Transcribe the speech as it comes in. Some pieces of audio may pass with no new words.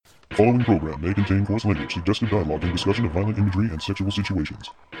following program may contain coarse language, suggestive dialogue, and discussion of violent imagery and sexual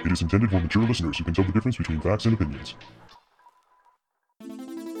situations. It is intended for mature listeners who can tell the difference between facts and opinions.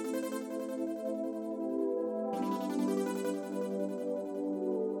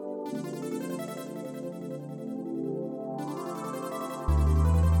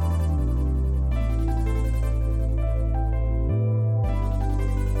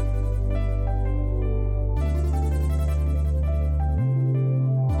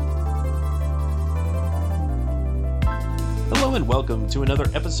 Hello and welcome to another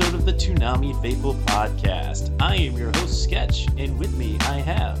episode of the Toonami Faithful Podcast. I am your host, Sketch, and with me I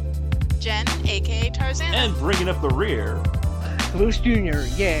have... Jen, aka Tarzan. And bringing up the rear... Moose Jr.,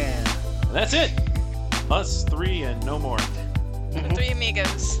 yeah. And that's it! Us three and no more. The three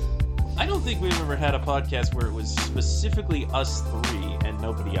amigos. I don't think we've ever had a podcast where it was specifically us three and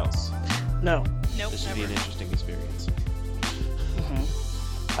nobody else. No. Nope, This should be never. an interesting experience.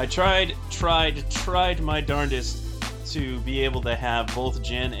 Mm-hmm. I tried my darndest to be able to have both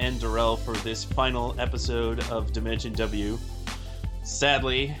Jen and Darrell for this final episode of Dimension W.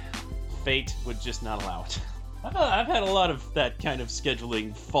 Sadly, fate would just not allow it. I've had a lot of that kind of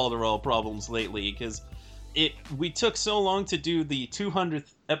scheduling falderall problems lately, because we took so long to do the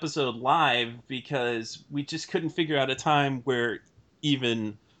 200th episode live because we just couldn't figure out a time where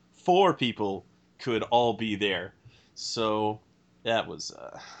even 4 people could all be there. So that was...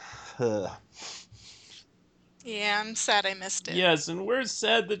 Yeah, I'm sad I missed it. Yes, and we're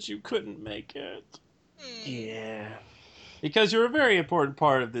sad that you couldn't make it. Yeah. Because you're a very important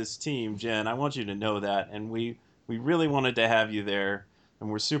part of this team, Jen. I want you to know that, and we really wanted to have you there,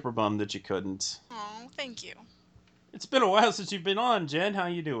 and we're super bummed that you couldn't. Oh, thank you. It's been a while since you've been on, Jen. How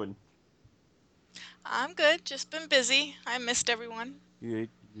you doing? I'm good. Just been busy. I missed everyone,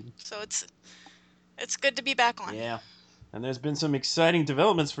 so it's good to be back on. Yeah. And there's been some exciting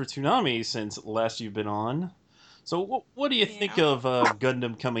developments for Toonami since last you've been on. So what do you think of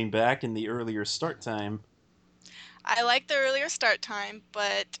Gundam coming back in the earlier start time? I like the earlier start time,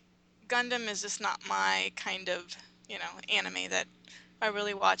 but Gundam is just not my kind of, anime that I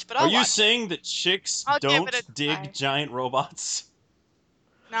really watch. But I'll Are you watch saying that chicks I'll give don't it a dig try. giant robots?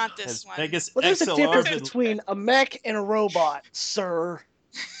 it. Not this As one. Pegasus Well, there's a XLR difference been- between a mech and a robot, sir.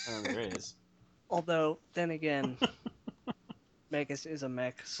 Oh, there is. Although, then again, Megas is a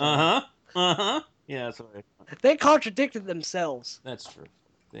mech, so... Yeah, that's right. They contradicted themselves. That's true.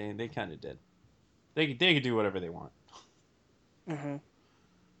 They kind of did. They could do whatever they want. Mm-hmm.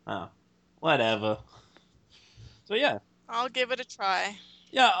 Oh, whatever. So yeah, I'll give it a try.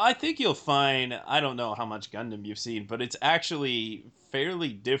 yeah. I think you'll find. I don't know how much Gundam you've seen, but it's actually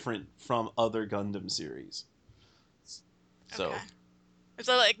fairly different from other Gundam series. So, Okay. Is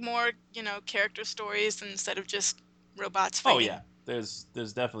there like more, character stories instead of just robots oh fighting? yeah, there's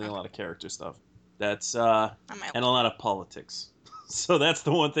definitely a lot of character stuff. That's I might and a lot of politics. So that's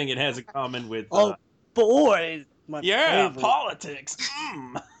the one thing it has in common with. Oh, boy! My yeah, favorite. politics.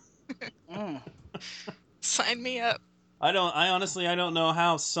 Mm. sign me up. I honestly don't know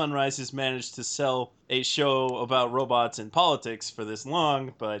how Sunrise has managed to sell a show about robots and politics for this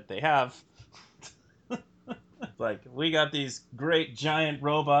long, but they have. Like, we got these great giant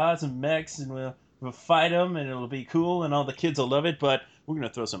robots and mechs, and we'll fight them, and it'll be cool, and all the kids will love it, but we're going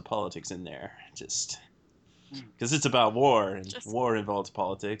to throw some politics in there, just because it's about war, and war involves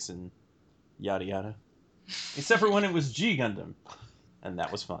politics, and yada yada. Except for when it was G Gundam, and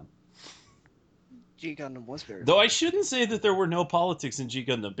that was fun. G Gundam was very Though I shouldn't say that there were no politics in G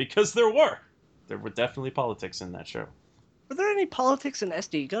Gundam, because there were. There were definitely politics in that show. Were there any politics in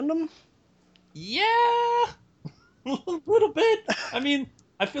SD Gundam? Yeah, a little bit. I mean,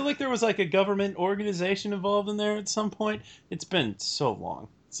 I feel like there was like a government organization involved in there at some point. It's been so long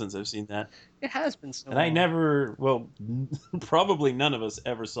since I've seen that. It has been so And I long. never, well, probably none of us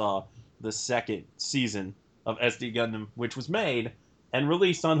ever saw the second season of SD Gundam, which was made and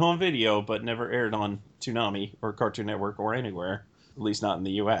released on home video, but never aired on Toonami or Cartoon Network or anywhere, at least not in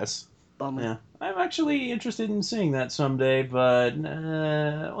the US. Bummer. Yeah, I'm actually interested in seeing that someday, but,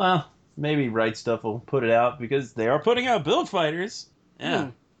 well, maybe Right Stuff will put it out, because they are putting out Build Fighters.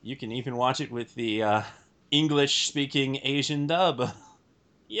 Yeah, you can even watch it with the English-speaking Asian dub.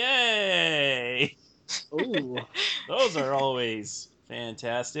 Yay! Ooh. Those are always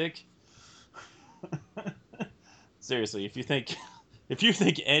fantastic. Seriously, if you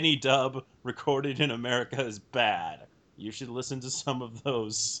think any dub recorded in America is bad, you should listen to some of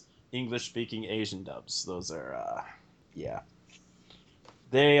those English-speaking Asian dubs. Those are, yeah.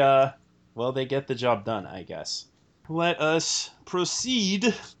 They get the job done, I guess. Let us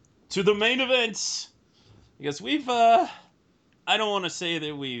proceed to the main event. Because I don't want to say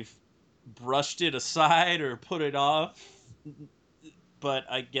that we've brushed it aside or put it off, but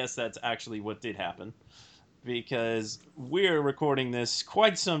I guess that's actually what did happen. Because we're recording this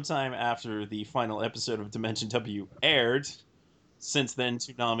quite some time after the final episode of Dimension W aired. Since then,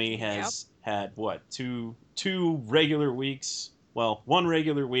 Toonami has had, what, two regular weeks? Well, one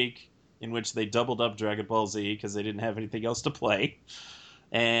regular week in which they doubled up Dragon Ball Z because they didn't have anything else to play.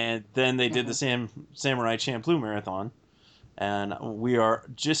 And then they did the Samurai Champloo Marathon. And we are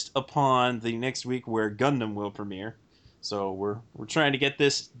just upon the next week where Gundam will premiere. So we're trying to get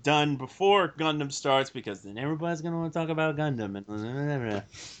this done before Gundam starts, because then everybody's going to want to talk about Gundam. And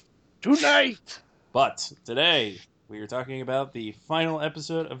Tonight! But today, we are talking about the final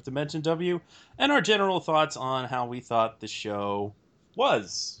episode of Dimension W and our general thoughts on how we thought the show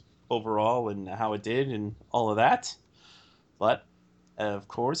was overall and how it did and all of that. But, of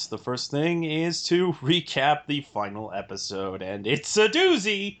course, the first thing is to recap the final episode, and it's a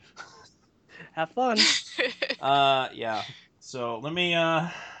doozy! Have fun. Yeah. So, let me,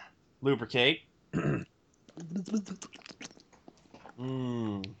 lubricate. Mountain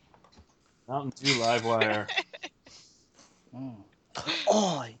Dew Livewire.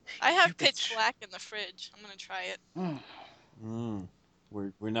 Oh, I have you pitch bitch. black in the fridge. I'm gonna try it.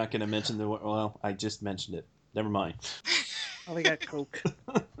 We're not going to mention the... Well, I just mentioned it. Never mind. Oh, we got Coke.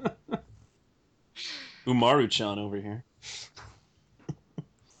 Umaru-chan over here.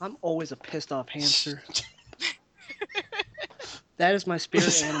 I'm always a pissed off hamster. That is my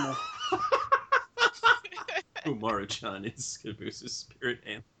spirit animal. Umaru-chan is Cabooses' spirit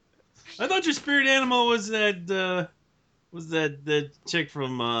animal. I thought your spirit animal was that chick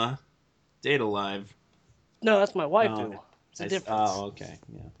from Data Live. No, that's my waifu. Oh, It's a difference. Oh, okay.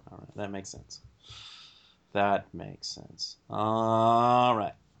 Yeah, alright. That makes sense.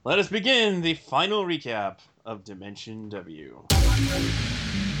 Alright. Let us begin the final recap of Dimension W.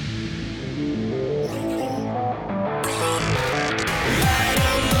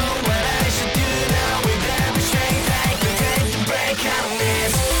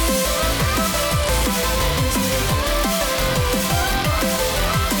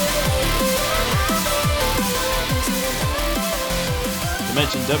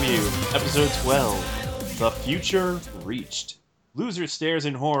 Dimension W, Episode 12, The Future Reached. Loser stares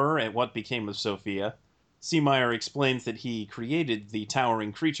in horror at what became of Sophia. Seemeyer explains that he created the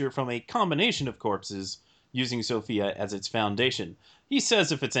towering creature from a combination of corpses, using Sophia as its foundation. He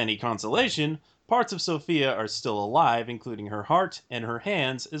says if it's any consolation, parts of Sophia are still alive, including her heart and her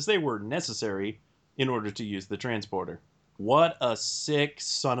hands, as they were necessary in order to use the transporter. What a sick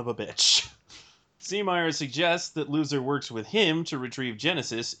son of a bitch. Seemeyer suggests that Loser works with him to retrieve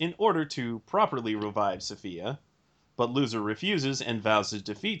Genesis in order to properly revive Sophia, but Loser refuses and vows to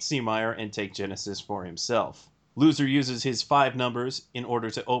defeat Seemeyer and take Genesis for himself. Loser uses his 5 numbers in order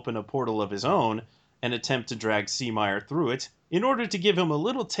to open a portal of his own and attempt to drag Seemeyer through it in order to give him a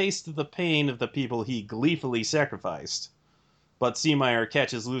little taste of the pain of the people he gleefully sacrificed. But Seemeyer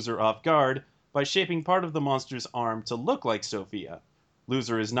catches Loser off guard by shaping part of the monster's arm to look like Sophia.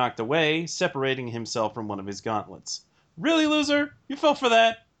 Loser is knocked away, separating himself from one of his gauntlets. Really, Loser? You fell for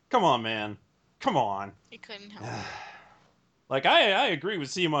that? Come on, man. Come on. He couldn't help it. Like, I agree with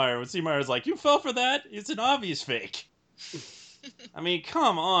Seemeyer when Seemeyer's like, you fell for that? It's an obvious fake. I mean,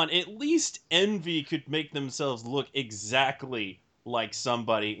 come on. At least Envy could make themselves look exactly like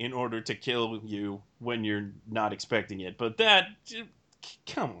somebody in order to kill you when you're not expecting it. But that...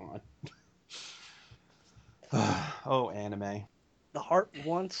 Come on. Oh, anime. The heart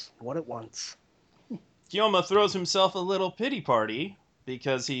wants what it wants. Kyoma throws himself a little pity party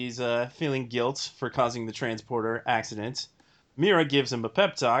because he's feeling guilt for causing the transporter accident. Mira gives him a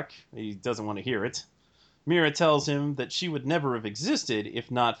pep talk. He doesn't want to hear it. Mira tells him that she would never have existed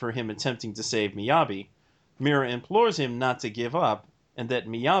if not for him attempting to save Miyabi. Mira implores him not to give up, and that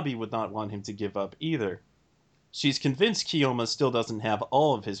Miyabi would not want him to give up either. She's convinced Kyoma still doesn't have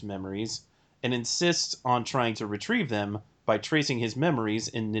all of his memories, and insists on trying to retrieve them by tracing his memories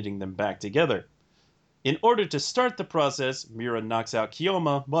and knitting them back together. In order to start the process, Mira knocks out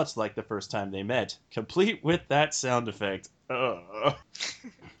Kyoma much like the first time they met, complete with that sound effect.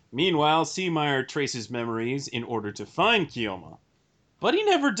 Meanwhile, Seemeyer traces memories in order to find Kyoma. But he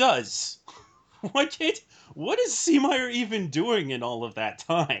never does. What is Seemeyer even doing in all of that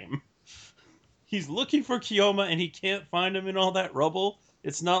time? He's looking for Kyoma and he can't find him in all that rubble.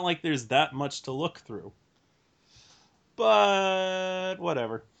 It's not like there's that much to look through. But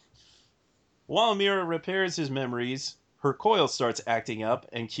whatever. While Mira repairs his memories, her coil starts acting up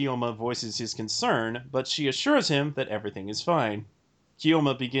and Kyoma voices his concern, but she assures him that everything is fine.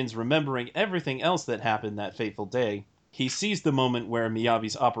 Kyoma begins remembering everything else that happened that fateful day. He sees the moment where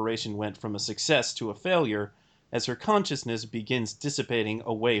Miyabi's operation went from a success to a failure as her consciousness begins dissipating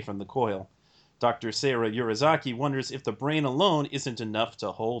away from the coil. Dr. Seira Urizaki wonders if the brain alone isn't enough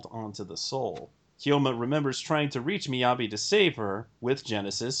to hold onto the soul. Kyoma remembers trying to reach Miyabi to save her with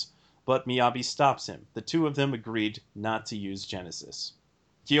Genesis, but Miyabi stops him. The two of them agreed not to use Genesis.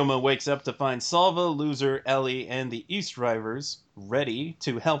 Kyoma wakes up to find Salva, Loser, Ellie, and the East Drivers ready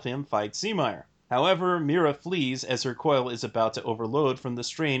to help him fight Seameyer. However, Mira flees as her coil is about to overload from the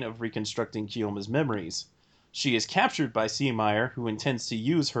strain of reconstructing Kyoma's memories. She is captured by Seameyer, who intends to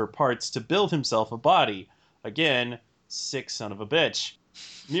use her parts to build himself a body. Again, sick son of a bitch.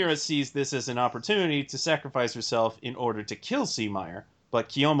 Mira sees this as an opportunity to sacrifice herself in order to kill Seameyer, but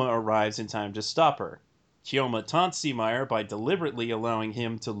Kyoma arrives in time to stop her. Kyoma taunts Seameyer by deliberately allowing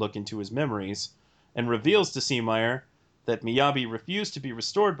him to look into his memories, and reveals to Seameyer that Miyabi refused to be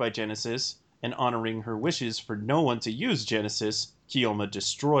restored by Genesis, and honoring her wishes for no one to use Genesis, Kyoma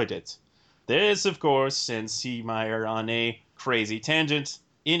destroyed it. This, of course, sends Seameyer on a crazy tangent.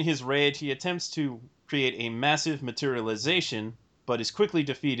 In his rage, he attempts to create a massive materialization, but is quickly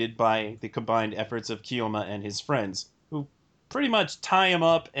defeated by the combined efforts of Kyoma and his friends, who pretty much tie him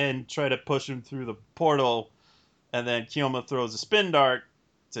up and try to push him through the portal, and then Kyoma throws a spin dart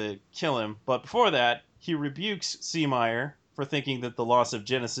to kill him. But before that, he rebukes Seameyer for thinking that the loss of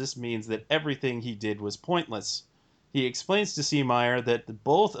Genesis means that everything he did was pointless. He explains to Seameyer that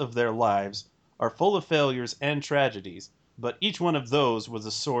both of their lives are full of failures and tragedies, but each one of those was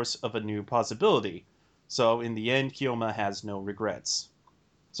a source of a new possibility. So in the end, Kyoma has no regrets.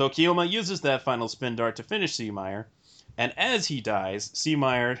 So Kyoma uses that final spin dart to finish Seameyer, and as he dies,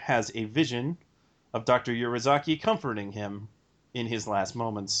 Seameyer has a vision of Dr. Urizaki comforting him in his last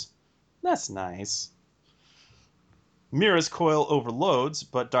moments. That's nice. Mira's coil overloads,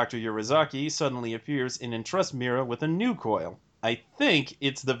 but Dr. Urizaki suddenly appears and entrusts Mira with a new coil. I think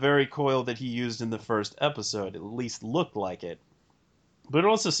it's the very coil that he used in the first episode. It at least looked like it. But it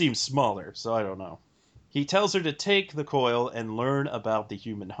also seems smaller, so I don't know. He tells her to take the coil and learn about the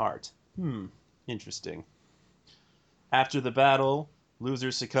human heart. Interesting. After the battle,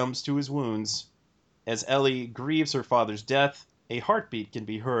 Loser succumbs to his wounds. As Ellie grieves her father's death, a heartbeat can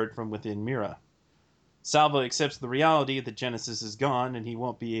be heard from within Mira. Salva accepts the reality that Genesis is gone and he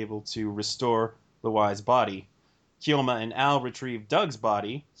won't be able to restore the Y's body. Kyoma and Al retrieve Doug's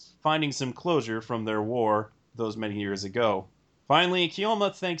body, finding some closure from their war those many years ago. Finally,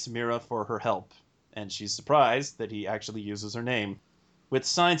 Kyoma thanks Mira for her help, and she's surprised that he actually uses her name. With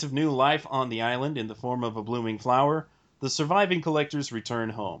signs of new life on the island in the form of a blooming flower, the surviving collectors return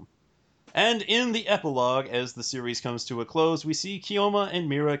home. And in the epilogue, as the series comes to a close, we see Kyoma and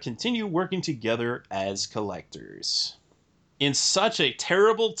Mira continue working together as collectors. In such a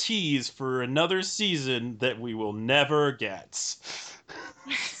terrible tease for another season that we will never get.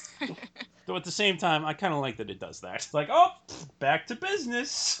 Though at the same time, I kind of like that it does that. It's like, oh, back to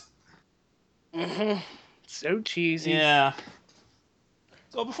business. So cheesy. Yeah.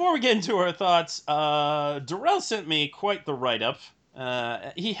 So before we get into our thoughts, Darrell sent me quite the write-up.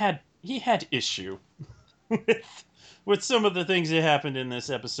 He had issue with some of the things that happened in this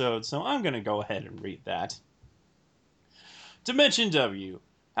episode, so I'm going to go ahead and read that. Dimension W.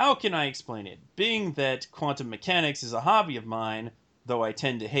 How can I explain it? Being that quantum mechanics is a hobby of mine, though I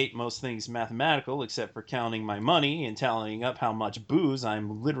tend to hate most things mathematical except for counting my money and tallying up how much booze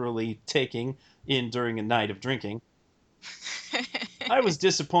I'm literally taking in during a night of drinking, I was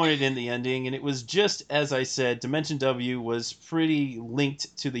disappointed in the ending, and it was just as I said. Dimension W was pretty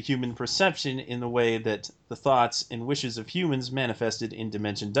linked to the human perception in the way that the thoughts and wishes of humans manifested in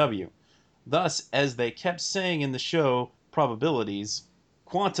Dimension W. Thus, as they kept saying in the show, probabilities,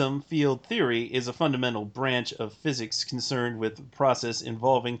 quantum field theory is a fundamental branch of physics concerned with a process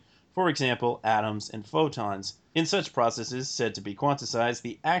involving, for example, atoms and photons. In such processes, said to be quantized,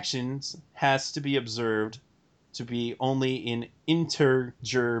 the actions has to be observed to be only in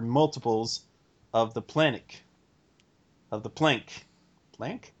integer multiples of the Planck. Planck?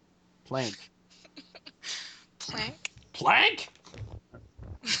 Plank? Planck? Plank.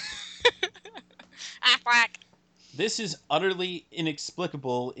 This is utterly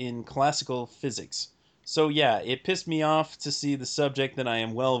inexplicable in classical physics. So yeah, it pissed me off to see the subject that I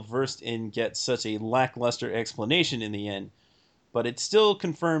am well versed in get such a lackluster explanation in the end. But it still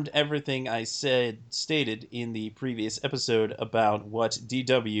confirmed everything I stated in the previous episode about what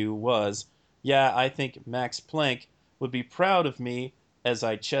DW was. Yeah, I think Max Planck would be proud of me as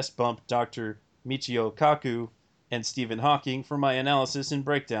I chest bumped Dr. Michio Kaku and Stephen Hawking for my analysis and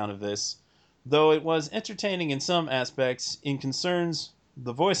breakdown of this. Though it was entertaining in some aspects, in concerns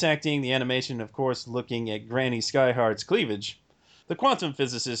The voice acting, the animation, of course, looking at Granny Skyheart's cleavage. The quantum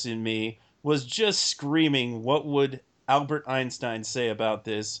physicist in me was just screaming, what would Albert Einstein say about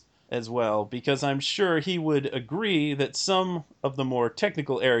this as well, because I'm sure he would agree that some of the more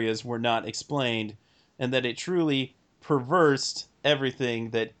technical areas were not explained, and that it truly perversed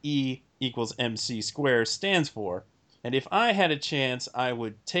everything that E equals MC squared stands for. And if I had a chance, I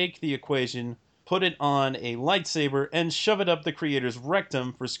would take the equation, put it on a lightsaber, and shove it up the creator's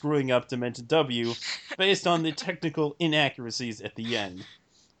rectum for screwing up Dimension W based on the technical inaccuracies at the end.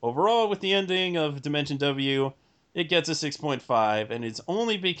 Overall, with the ending of Dimension W, it gets a 6.5, and it's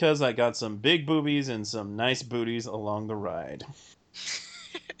only because I got some big boobies and some nice booties along the ride.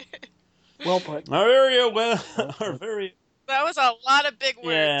 Well put. That was a lot of big words.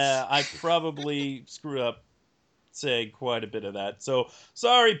 Yeah, I probably screwed up saying quite a bit of that. So,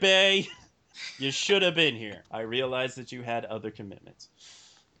 sorry, Bay. You should have been here. I realized that you had other commitments.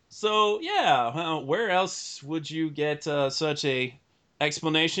 So, yeah, well, where else would you get such a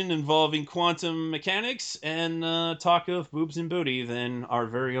explanation involving quantum mechanics and talk of boobs and booty than our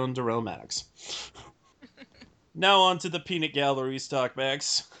very own Darrell Maddox? Now on to the peanut galleries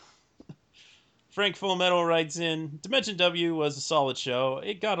talkbacks. Frank Fullmetal writes in, Dimension W was a solid show.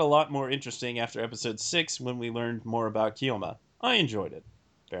 It got a lot more interesting after episode 6 when we learned more about Kyoma. I enjoyed it.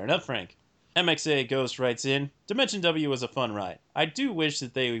 Fair enough, Frank. MXA Ghost writes in, Dimension W was a fun ride. I do wish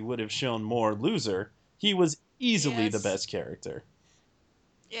that they would have shown more Loser. He was easily the best character.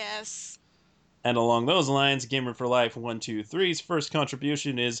 Yes. And along those lines, Gamer for Life 123's first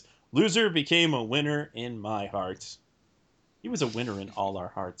contribution is, Loser became a winner in my heart. He was a winner in all our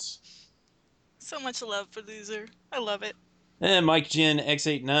hearts. So much love for Loser. I love it. And Mike Jin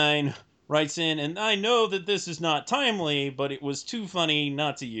X89 writes in, and I know that this is not timely, but it was too funny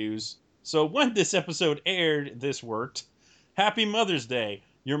not to use. So when this episode aired, this worked. Happy Mother's Day.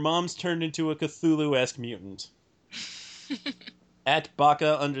 Your mom's turned into a Cthulhu-esque mutant. At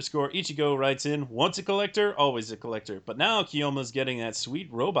Baka_Ichigo writes in, once a collector, always a collector. But now Kyoma's getting that sweet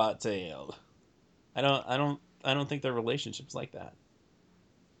robot tail. I don't think their relationship's like that.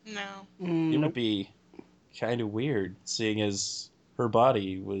 No. It would be kind of weird, seeing as her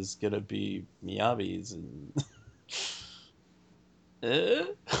body was gonna be Miyabi's and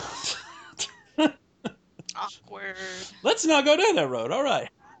Awkward. Let's not go down that road. All right.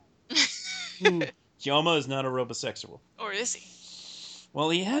 Kyoma is not a robosexual. Or is he? Well,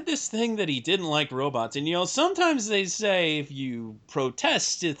 he had this thing that he didn't like robots, and sometimes they say if you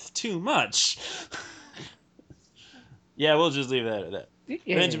protesteth too much. Yeah, we'll just leave that at that.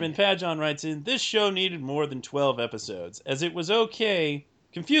 Yeah. Benjamin Pajon writes in, this show needed more than 12 episodes, as it was okay,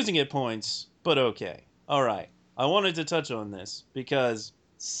 confusing at points, but okay. Alright, I wanted to touch on this, because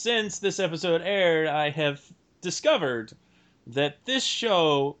since this episode aired, I have discovered that this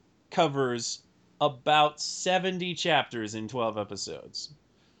show covers about 70 chapters in 12 episodes.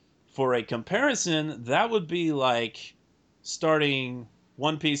 For a comparison, that would be like starting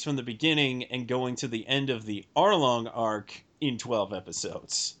One Piece from the beginning and going to the end of the Arlong arc in 12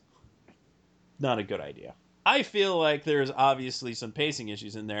 episodes. Not a good idea. I feel like there's obviously some pacing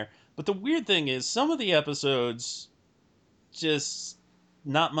issues in there, but the weird thing is some of the episodes just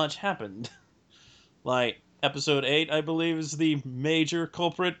not much happened. Like episode 8, I believe, is the major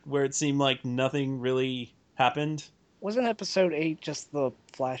culprit where it seemed like nothing really happened. Wasn't episode 8 just the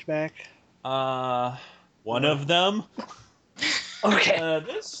flashback? One of them. Okay.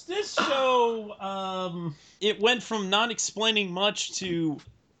 This show, it went from not explaining much to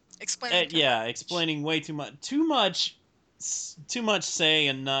explaining way too much. Too much say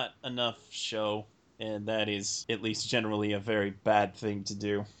and not enough show, and that is at least generally a very bad thing to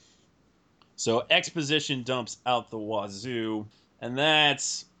do. So exposition dumps out the wazoo, and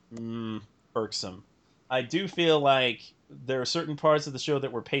that's irksome. I do feel like there are certain parts of the show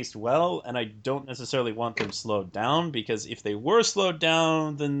that were paced well, and I don't necessarily want them slowed down, because if they were slowed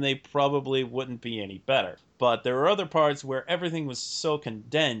down, then they probably wouldn't be any better. But there are other parts where everything was so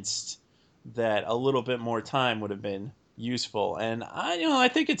condensed that a little bit more time would have been useful. And I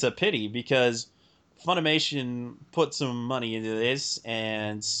think it's a pity, because Funimation put some money into this,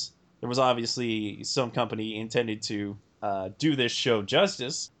 and there was obviously some company intended to do this show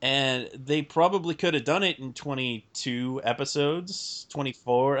justice, and they probably could have done it in 22 episodes,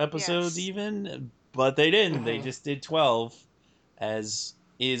 24 episodes even, but they didn't. They just did 12, as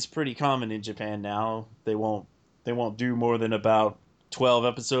is pretty common in Japan now. They won't do more than about 12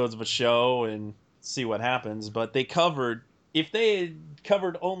 episodes of a show and see what happens, but if they had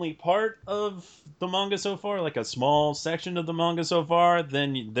covered only part of the manga so far, like a small section of the manga so far,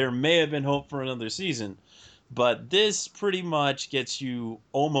 then there may have been hope for another season. But this pretty much gets you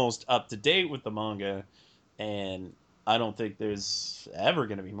almost up to date with the manga, and I don't think there's ever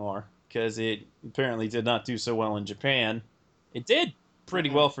going to be more, because it apparently did not do so well in Japan. It did pretty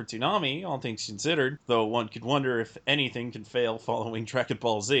well for Toonami, all things considered, though one could wonder if anything can fail following Dragon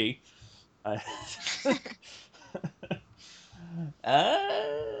Ball Z. I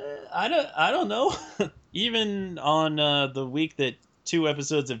don't know. Even on the week that 2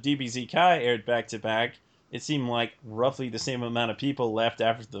 episodes of DBZ Kai aired back to back, it seemed like roughly the same amount of people left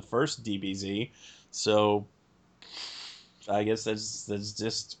after the first DBZ. So I guess that's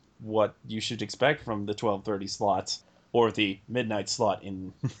just what you should expect from the 12:30 slots, or the midnight slot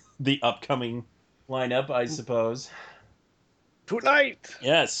in the upcoming lineup, I suppose. Tonight.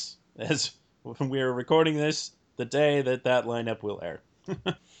 Yes, as we are recording this, the day that lineup will air.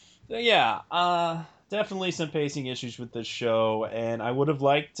 So yeah, definitely some pacing issues with this show, and I would have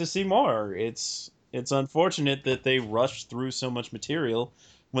liked to see more. It's unfortunate that they rushed through so much material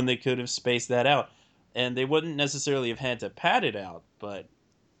when they could have spaced that out, and they wouldn't necessarily have had to pad it out. But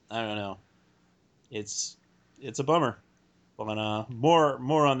I don't know. It's a bummer. But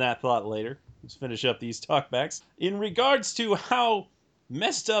more on that thought later. Let's finish up these talkbacks. In regards to how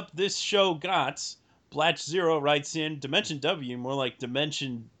messed up this show got, Blatch Zero writes in, Dimension W, more like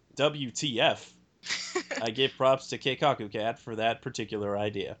Dimension WTF. I give props to Keikaku Cat for that particular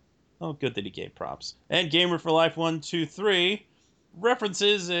idea. Oh, good that he gave props. And Gamer for Life 123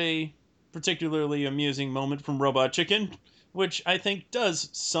 references a particularly amusing moment from Robot Chicken, which I think does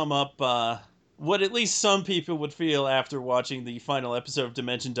sum up what at least some people would feel after watching the final episode of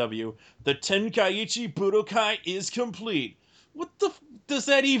Dimension W. The Tenkaichi Budokai is complete. What the does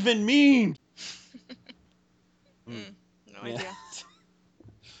that even mean? No idea.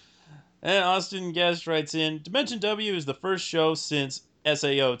 And Austin Guest writes in, Dimension W is the first show since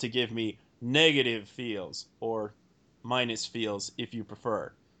SAO to give me negative feels, or minus feels if you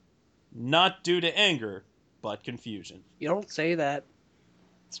prefer. Not due to anger, but confusion. You don't say that,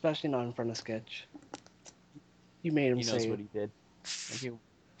 especially not in front of Sketch. You made him He say knows it. what he did. And he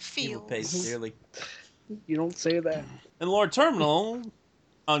will pay Feels. dearly. You don't say that. And Lord Terminal,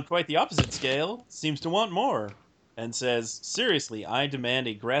 on quite the opposite scale, seems to want more, and says, seriously, I demand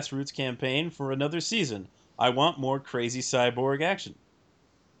a grassroots campaign for another season. I want more crazy cyborg action.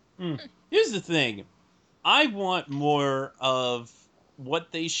 Here's the thing. I want more of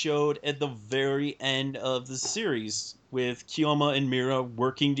what they showed at the very end of the series, with Kyoma and Mira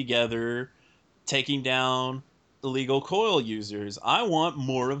working together, taking down illegal coil users. I want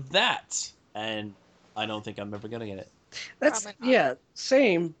more of that. And I don't think I'm ever going to get it. That's Probably not. yeah,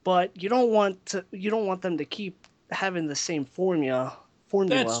 same. But you don't want them to keep having the same formula,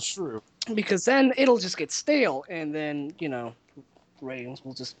 That's true. because then it'll just get stale, and then ratings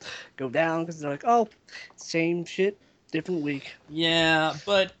will just go down because they're like, oh, same shit, different week. Yeah,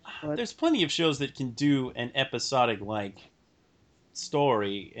 but But- there's plenty of shows that can do an episodic like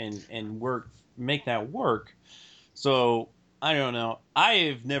story and make that work. So I don't know.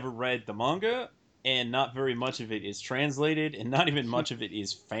 I've never read the manga, and not very much of it is translated, and not even much of it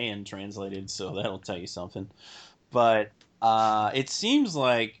is fan translated. So that'll tell you something. But it seems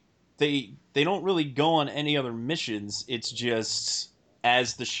like they don't really go on any other missions. It's just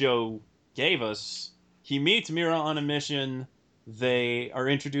as the show gave us. He meets Mira on a mission. They are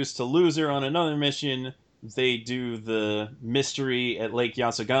introduced to Loser on another mission. They do the mystery at Lake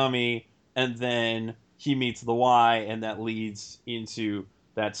Yasogami, and then he meets the Y, and that leads into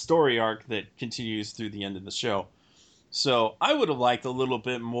that story arc that continues through the end of the show. So I would have liked a little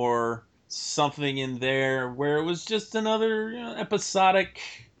bit more something in there where it was just another episodic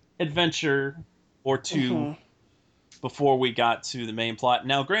adventure or two before we got to the main plot.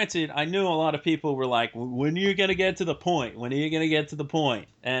 Now, granted, I knew a lot of people were like, when are you going to get to the point? When are you going to get to the point?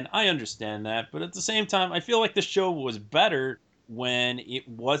 And I understand that, but at the same time, I feel like the show was better when it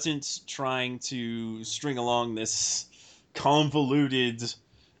wasn't trying to string along this convoluted,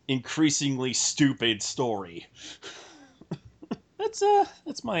 increasingly stupid story.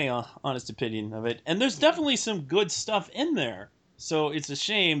 That's my honest opinion of it. And there's definitely some good stuff in there. So it's a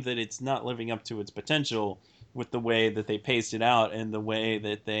shame that it's not living up to its potential with the way that they paced it out and the way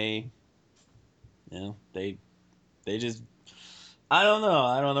that they just, I don't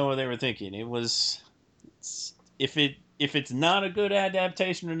know what they were thinking. If it's not a good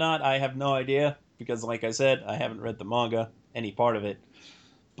adaptation or not, I have no idea, because like I said, I haven't read the manga, any part of it.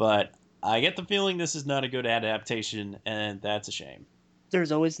 But I get the feeling this is not a good adaptation, and that's a shame.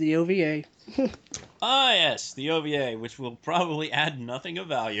 There's always the OVA. Ah, yes, the OVA, which will probably add nothing of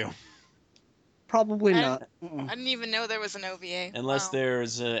value. Probably I not. I didn't even know there was an OVA. Unless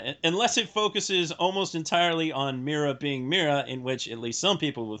Wow. unless it focuses almost entirely on Mira being Mira, in which at least some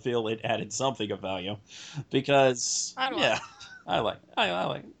people would feel it added something of value, because I'd yeah, watch. I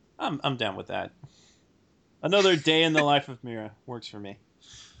like, I'm down with that. Another day in the life of Mira works for me.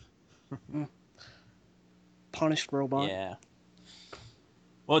 Mm. Punished robot. Yeah.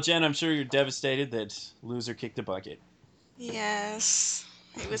 Well, Jen, I'm sure you're devastated that Loser kicked the bucket. Yes.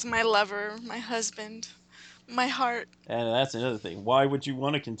 He was my lover, my husband, my heart. And that's another thing. Why would you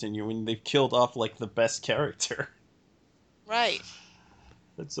want to continue when they've killed off like the best character? Right.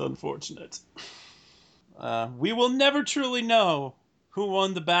 That's unfortunate. We will never truly know who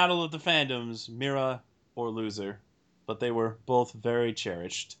won the battle of the fandoms, Mira or Loser, but they were both very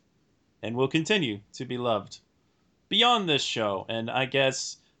cherished and will continue to be loved beyond this show. And I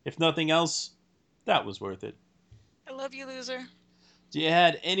guess, if nothing else, that was worth it. I love you, loser. Do you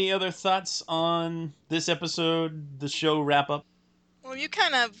had any other thoughts on this episode, the show wrap up? Well, you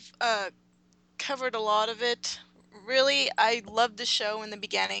kind of covered a lot of it. Really, I loved the show in the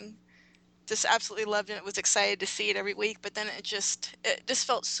beginning. Just absolutely loved it. Was excited to see it every week, but then it just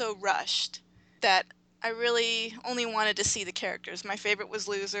felt so rushed that I really only wanted to see the characters. My favorite was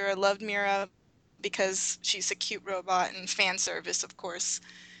Loser. I loved Mira because she's a cute robot and fan service, of course.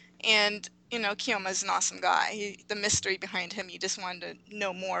 And Kiyoma's an awesome guy. The mystery behind him, you just wanted to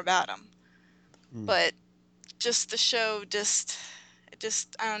know more about him. Mm. But just the show,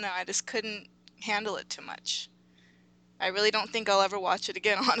 I don't know. I just couldn't handle it too much. I really don't think I'll ever watch it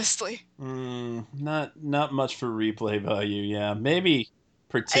again, honestly. Not much for replay value. Yeah, maybe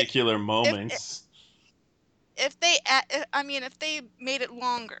I, particular if moments. if they made it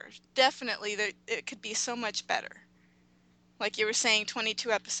longer, definitely it could be so much better. Like you were saying,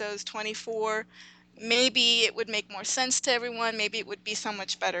 22 episodes, 24. Maybe it would make more sense to everyone. Maybe it would be so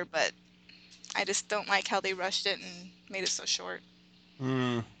much better, but I just don't like how they rushed it and made it so short.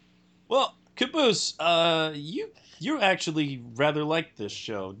 Mm. Well, Caboose, you actually rather liked this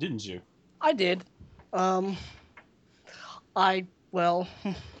show, didn't you? I did. Um, I well,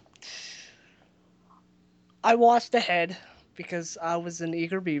 I watched ahead because I was an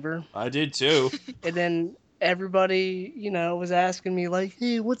eager beaver, I did too. and then everybody, was asking me like,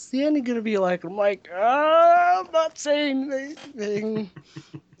 "Hey, what's the ending gonna be like?" I'm like, I'm not saying anything.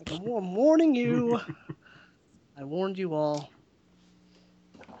 Like, I'm warning you. I warned you all.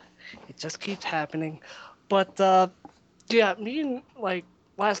 It just keeps happening. But yeah,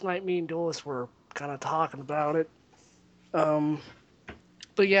 last night, me and Dulles were kind of talking about it.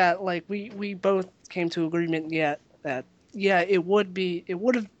 But yeah, like we both came to agreement. Yeah, that it would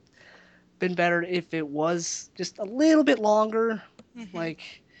have been better if it was just a little bit longer. Hmm.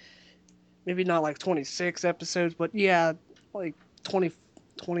 Like maybe not like 26 episodes, but yeah, like 20,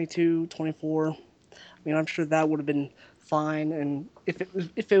 22, 24. I mean, I'm sure that would have been fine, and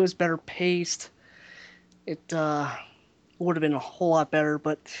if it was better paced, it would have been a whole lot better.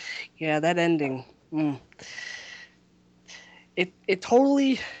 But yeah, that ending, it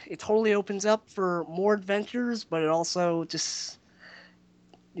totally opens up for more adventures, but it also just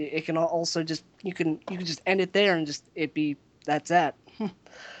it can also just you can just end it there and just it be that's that.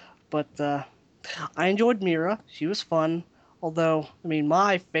 But I enjoyed Mira. She was fun. Although, I mean,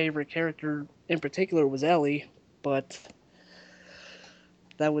 my favorite character in particular was Ellie, but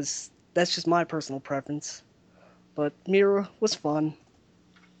that's just my personal preference. But Mira was fun.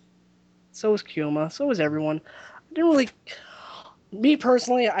 So was Kyoma. So was everyone. I didn't really, me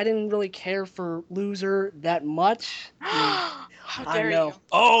personally, I didn't really care for Loser that much. How I dare know. you?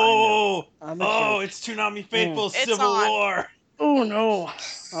 Oh, I'm a jerk. it's Toonami Faithful It's Civil on. War. Oh no.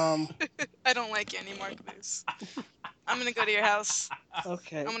 I don't like you anymore, Caboose. I'm gonna go to your house.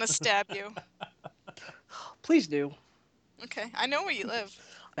 Okay. I'm gonna stab you. Please do. Okay, I know where you live.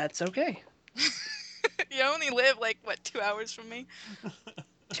 That's okay. You only live like what, 2 hours from me?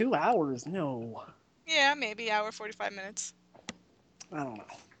 2 hours? No. Yeah, maybe hour 45 minutes. I don't know.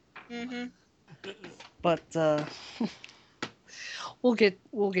 Mhm. But we'll get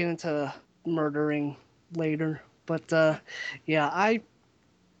into murdering later. But yeah, I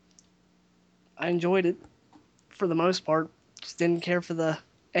enjoyed it for the most part. Just didn't care for the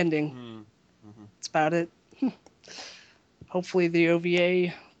ending. Mm-hmm. That's about it. Hopefully the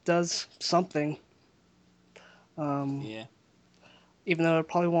OVA does something. Yeah. Even though it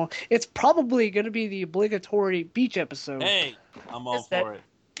probably won't. It's probably going to be the obligatory beach episode. Hey, I'm all Is for it.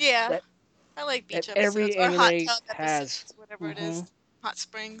 Yeah, That- I like beach that every episodes or hot anime tub has. episodes, whatever it is. Hot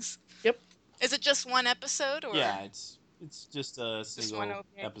springs. Yep. Is it just one episode or? Yeah, it's just a one single OVA.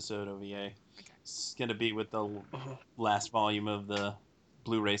 episode OVA. Okay. It's gonna be with the last volume of the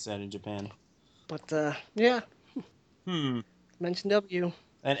Blu-ray set in Japan. But yeah, Hmm. Dimension W.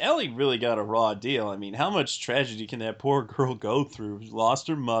 And Ellie really got a raw deal. I mean, how much tragedy can that poor girl go through? She lost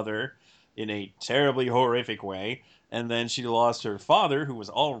her mother in a terribly horrific way, and then she lost her father, who was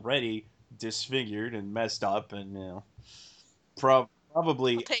already disfigured and messed up, and I'll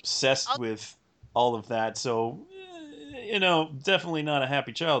probably take. obsessed I'll with all of that. So, definitely not a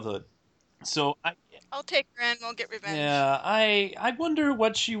happy childhood. So I'll take her and we'll get revenge. yeah, I wonder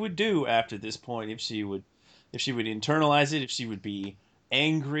what she would do after this point. If she would internalize it, if she would be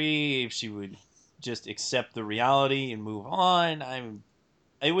angry, if she would just accept the reality and move on.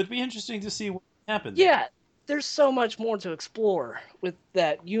 It would be interesting to see what happened there. Yeah, there's so much more to explore with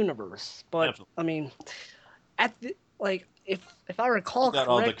that universe. But Definitely. I mean, at the, like if I You recall got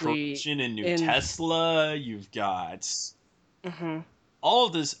all the correctly, corruption in New in Tesla, you've got mhm. all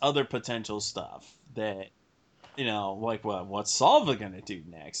of this other potential stuff that like what's Salva gonna do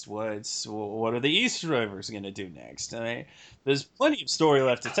next? What are the East Rovers gonna do next? I mean, there's plenty of story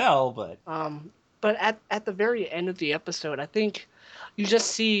left to tell, but Um, but at the very end of the episode, I think you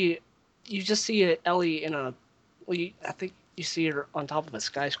just see Ellie in a. Well, I think you see her on top of a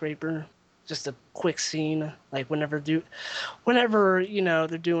skyscraper. Just a quick scene, like whenever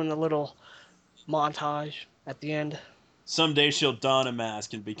they're doing a little montage at the end. someday she'll don a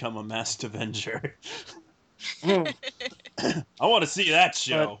mask and become a masked Avenger. Hmm. I want to see that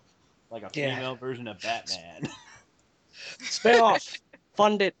But show, like a yeah, female version of Batman. spin off,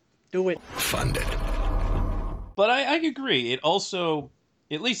 fund it, do it. Fund it. But I agree. It also,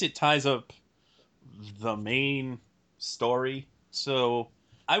 at least it ties up the main story. So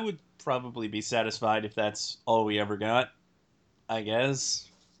I would probably be satisfied if that's all we ever got. I guess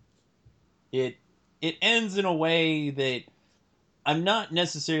it it ends in a way that I'm not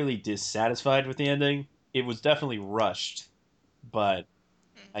necessarily dissatisfied with the ending. It was definitely rushed, but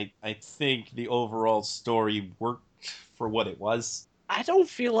I think the overall story worked for what it was. I don't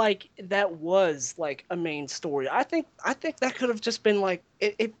feel like that was like a main story. I think that could have just been like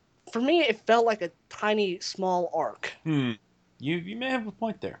it for me it felt like a tiny small arc. Hmm. You may have a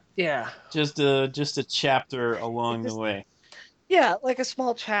point there. Yeah. Just a chapter It along the just way. yeah, like a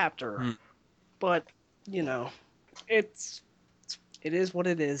small chapter. Hmm. But, you know, it's it is what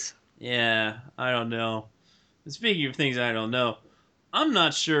it is. Yeah, I don't know. Speaking of things I don't know, I'm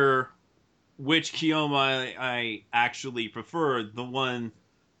not sure which Kiyoma I actually prefer. The one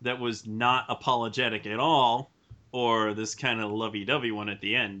that was not apologetic at all, or this kind of lovey-dovey one at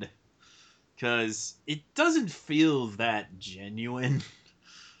the end. Because it doesn't feel that genuine.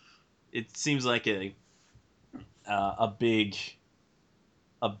 It seems like a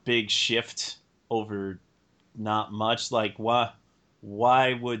big shift over not much. Like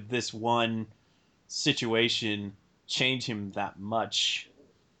why would this one situation change him that much?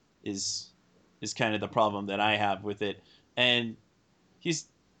 Is kind of the problem that I have with it. And he's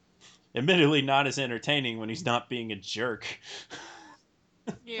admittedly not as entertaining when he's not being a jerk.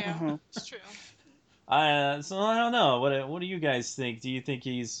 Yeah, Hmm. it's true. So I don't know. What do you guys think? Do you think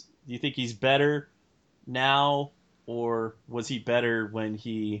he's better now, or was he better when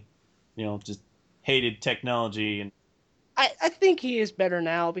he, just hated technology and I think he is better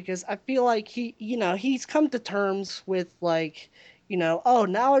now because I feel like he's come to terms with like, oh,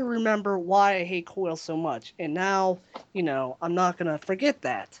 now I remember why I hate Coil so much. And now, I'm not going to forget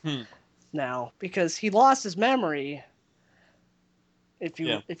that hmm, now because he lost his memory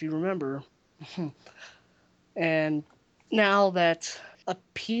yeah, if you remember. And now that a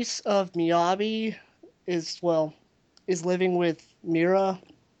piece of Miyabi is living with Mira,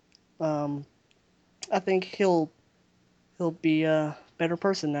 um, I think he'll be a better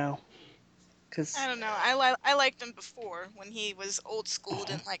person now. I Cause don't know. I liked him before when he was old school,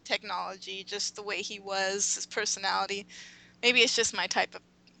 didn't like technology, just the way he was, his personality. Maybe it's just my type of,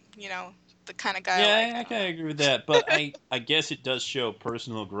 you know, the kind of guy I like. yeah. I I don't kind of know. agree with that. But I guess it does show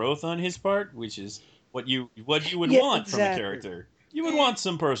personal growth on his part, which is what you would yeah, want from a exactly. character. You would Eh, want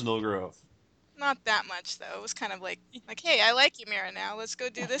some personal growth. not that much though. It was kind of like, hey, I like you, Mira. Now let's go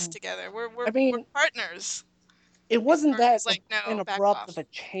do this Mhm. together. We're I we're we're mean, partners. it wasn't Before that he's like, an no, back abrupt of off. a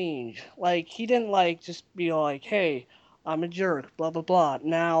change. Like he didn't like just be like, "Hey, I'm a jerk," blah blah blah.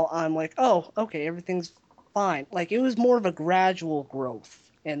 Now I'm like, "Oh, okay, everything's fine." Like it was more of a gradual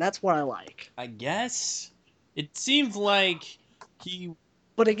growth, and that's what I like. I guess it seemed like he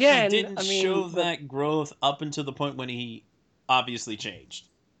But he again, didn't I mean, show but that growth up until the point when he obviously changed.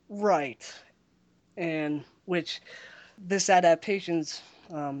 right, and which this adaptation's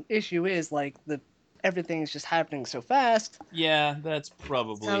issue is like the everything's just happening so fast. Yeah, that's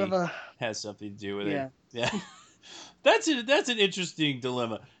It's kind of probably a has something to do with it. yeah. Yeah. That's an interesting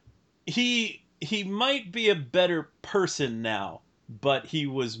dilemma. He he might be a better person now, but he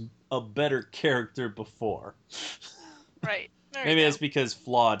was a better character before. Right. There Maybe you that's go. because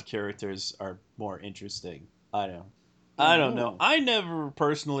flawed characters are more interesting. I don't know. I never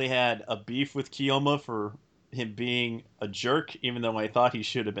personally had a beef with Kiyoma for him being a jerk, even though I thought he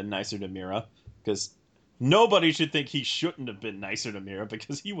should have been nicer to Mira. Because nobody should think he shouldn't have been nicer to Mira,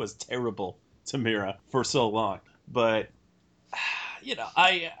 because he was terrible to Mira for so long. But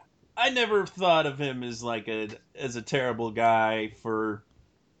I never thought of him as like a terrible guy for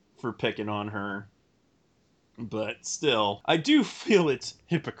picking on her. But still, I do feel it's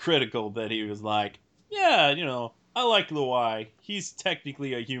hypocritical that he was like, yeah, I like Luai. He's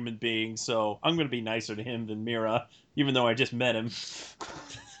technically a human being, so I'm going to be nicer to him than Mira, even though I just met him.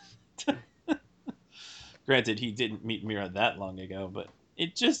 Granted, he didn't meet Mira that long ago, but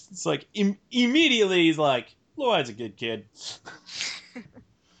it's like immediately he's like, Luai's a good kid.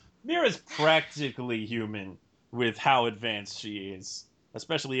 Mira's practically human with how advanced she is.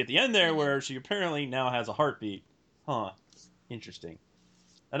 Especially at the end there, where she apparently now has a heartbeat. Huh. Interesting.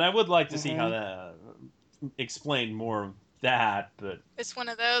 And I would like to see how that explain more of that, but It's one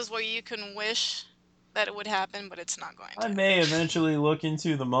of those where you can wish that it would happen, but it's not going I to. may eventually look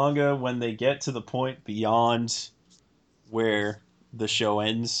into the manga when they get to the point beyond where the show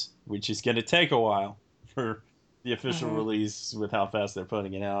ends, which is going to take a while for the official release with how fast they're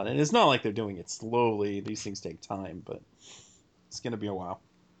putting it out. And it's not like they're doing it slowly. These things take time, but it's going to be a while.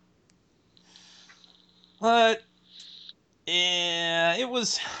 But yeah, it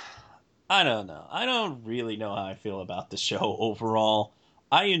was. I don't know. I don't really know how I feel about the show overall.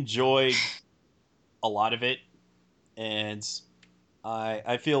 I enjoyed a lot of it, and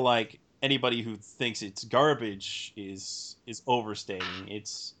I feel like anybody who thinks it's garbage is overstating.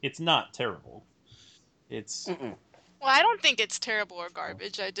 It's not terrible. It's Well, I don't think it's terrible or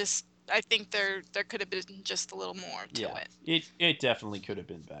garbage. I think there could have been just a little more to yeah. it. It definitely could have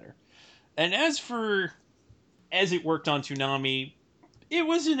been better. And as it worked on Toonami, it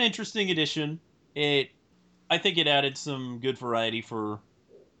was an interesting addition. I think it added some good variety for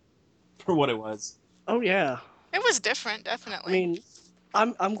what it was. Oh yeah. It was different, I definitely. mean,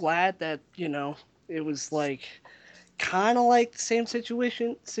 I'm glad that it was like kind of like the same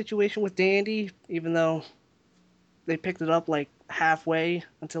situation with Dandy, even though they picked it up like halfway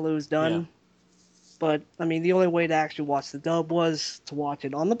until it was Yeah. done. But I mean, the only way to actually watch the dub was to watch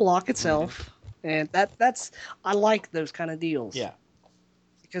it on the block itself, and that's I like those kind of deals. Yeah.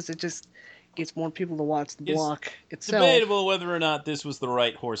 Because it just gets more people to watch the It's block itself. debatable whether or not this was the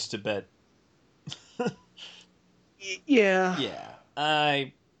right horse to bet. Yeah. Yeah.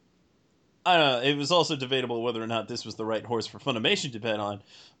 I don't know. It was also debatable whether or not this was the right horse for Funimation to bet on.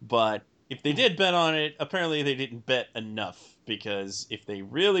 But if they did bet on it, apparently they didn't bet enough. Because if they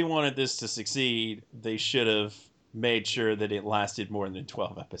really wanted this to succeed, they should have made sure that it lasted more than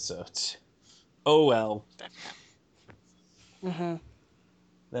 12 episodes. Oh well. Mm-hmm.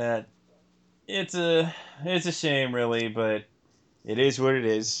 That it's a shame, really, but it is what it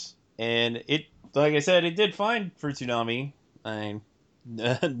is. And it, like I said, it did fine for Toonami.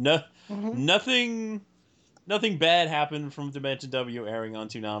 Nothing bad happened from Dimension W airing on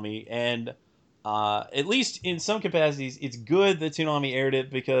Toonami, and at least in some capacities, it's good that Toonami aired it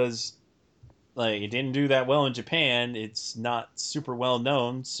because like it didn't do that well in Japan. It's not super well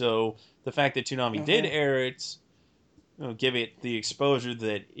known, so the fact that Toonami did air it, give it the exposure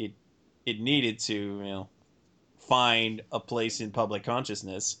that it needed to, find a place in public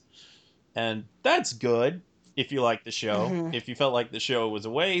consciousness, and that's good. If you like the show, if you felt like the show was a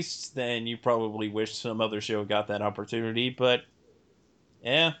waste, then you probably wish some other show got that opportunity. But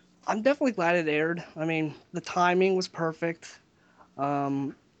yeah, I'm definitely glad it aired. I mean, the timing was perfect.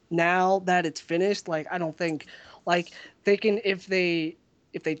 Now that it's finished, like I don't think, like they can if they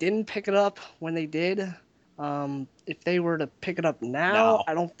didn't pick it up when they did, if they were to pick it up now, No.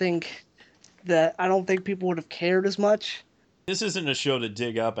 I don't think people would have cared as much. this isn't a show to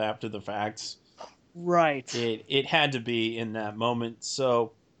dig up after the facts. Right. It had to be in that moment.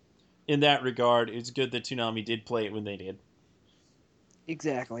 So in that regard, it's good that Toonami did play it when they did,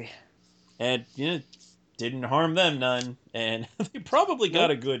 Exactly. and didn't harm them none, and they probably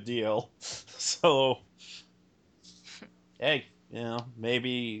got a good deal. So hey,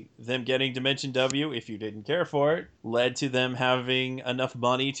 maybe them getting Dimension W, if you didn't care for it, led to them having enough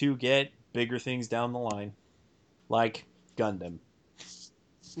money to get bigger things down the line, like Gundam,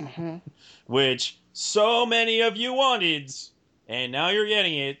 which so many of you wanted, and now you're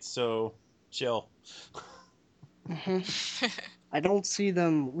getting it. So chill. I don't see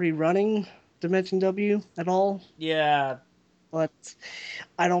them rerunning Dimension W at all. Yeah, but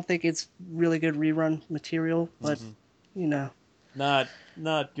I don't think it's really good rerun material. But Mhm. you know, Not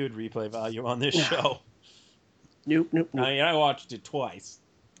good replay value on this No. show. nope. I mean, I watched it twice,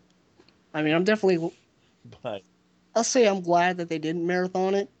 I mean, but I'll say I'm glad that they didn't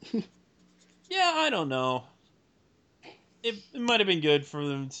marathon it. yeah, I don't know. It might have been good for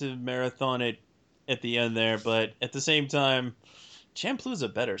them to marathon it at the end there, but at the same time, Champlu's a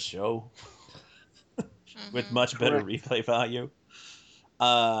better show with Hmm. much better Correct. replay value.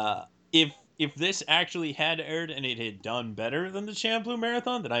 Uh, if this actually had aired and it had done better than the Champlu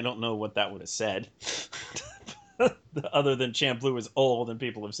marathon, then I don't know what that would have said. Other than Champlu is old and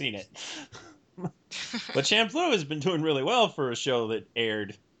people have seen it. But Champlu has been doing really well for a show that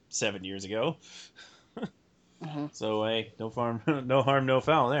aired 7 years ago. Mhm. So hey, no harm, no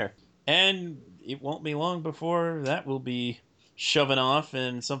foul there. And it won't be long before that will be shoving off,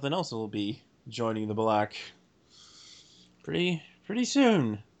 and something else will be joining the block. Pretty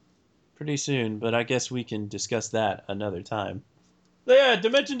soon. Pretty soon, but I guess we can discuss that another time. So yeah,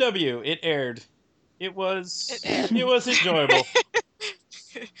 Dimension W, it aired. It It was aired. it was enjoyable.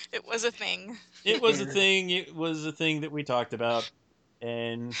 It was a thing. It It was a aired. thing. It was a thing that we talked about,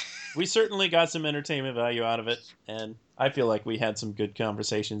 and we certainly got some entertainment value out of it. And I feel like we had some good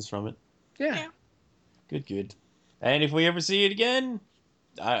conversations from it. Yeah. Yeah. Good. And if we ever see it again,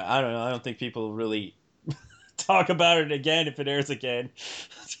 I don't know. I don't think people really talk about it again if it airs again.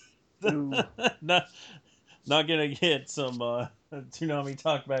 Ooh. not not gonna get some Toonami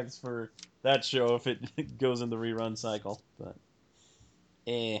talkbacks for that show if it goes in the rerun cycle. But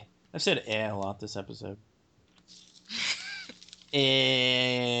I've said a lot this episode.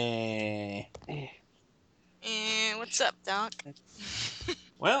 Eh. Eh. And what's up, Doc?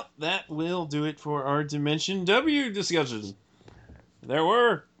 Well, that will do it for our Dimension W discussion. There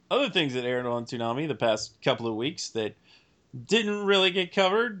were other things that aired on Toonami the past couple of weeks that didn't really get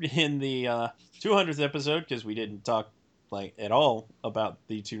covered in the 200th episode because we didn't talk like at all about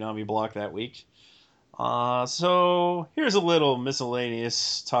the Toonami block that week. So here's a little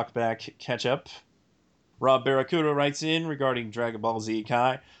miscellaneous talkback catch up. Rob Barracuda writes in regarding Dragon Ball Z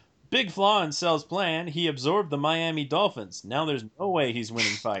Kai. Big flaw in Cell's plan, he absorbed the Miami Dolphins. Now there's no way he's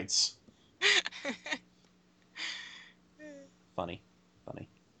winning fights. Funny.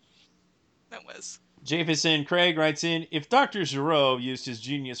 That was. Jefferson Craig writes in, if Dr. Giro used his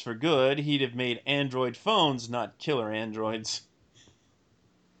genius for good, he'd have made Android phones, not killer androids.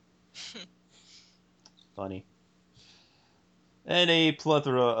 Funny. And a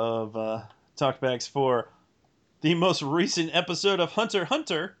plethora of talkbacks for the most recent episode of Hunter x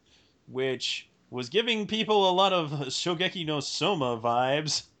Hunter, which was giving people a lot of Shogeki no Soma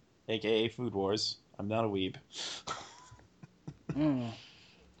vibes, aka Food Wars. I'm not a weeb. Mm.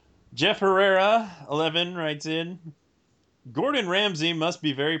 Jeff Herrera, 11, writes in, Gordon Ramsay must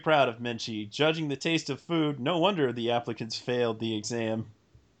be very proud of Menchie. Judging the taste of food, no wonder the applicants failed the exam.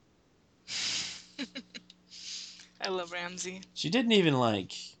 I love Ramsey. She didn't even,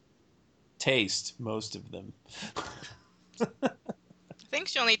 taste most of them. I think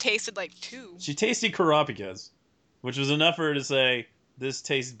she only tasted like 2. She tasted Karapikas, which was enough for her to say, this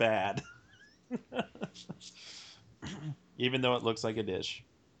tastes bad. Even though it looks like a dish.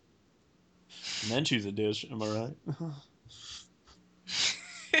 Menchie's a dish, am I right?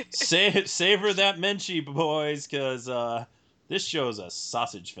 Savor that Menchie, boys, because this show's a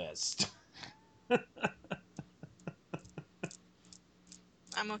sausage fest.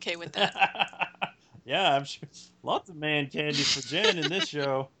 I'm okay with that. Yeah, I'm sure. Lots of man candy for Jen in this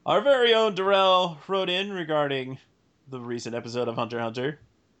show. Our very own Darrell wrote in regarding the recent episode of Hunter x Hunter.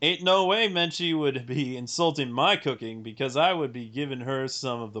 Ain't no way Menchie would be insulting my cooking because I would be giving her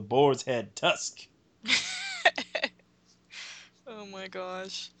some of the boar's head tusk. Oh my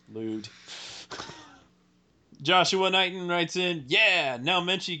gosh. Lewd. Joshua Knighton writes in, yeah, now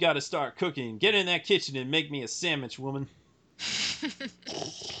Menchie gotta start cooking. Get in that kitchen and make me a sandwich, woman.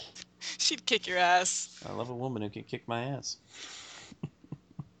 She'd kick your ass. I love a woman who can kick my ass.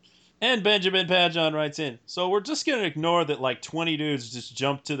 And Benjamin Pajon writes in, so we're just gonna ignore that 20 dudes just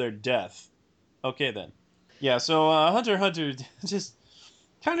jumped to their death. Okay then. Yeah, so Hunter x Hunter just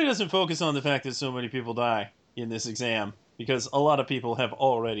kind of doesn't focus on the fact that so many people die in this exam, because a lot of people have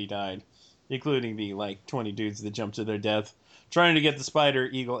already died, including the 20 dudes that jumped to their death trying to get the Spider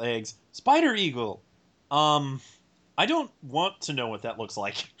Eagle eggs. Spider Eagle, I don't want to know what that looks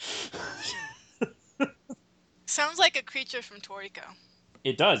like. Sounds like a creature from Toriko.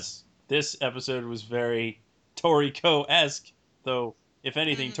 It does. This episode was very Toriko-esque, though, if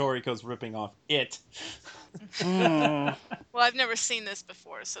anything, Toriko's ripping off it. Mm. Well, I've never seen this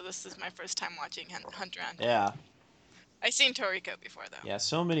before, so this is my first time watching Hunter x Hunter. Yeah. I seen Toriko before though. Yeah,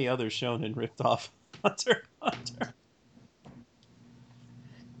 so many other shonen ripped off Hunter x Hunter.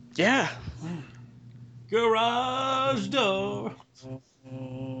 Yeah. Garage door.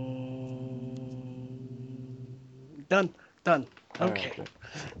 Done. All Okay. right,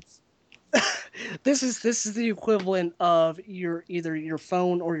 This is the equivalent of either your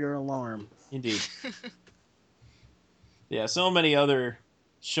phone or your alarm. indeed. Yeah, so many other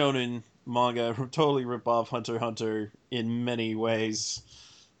shonen manga totally rip off Hunter x Hunter in many ways.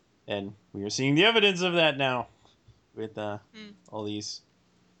 And we are seeing the evidence of that now with all these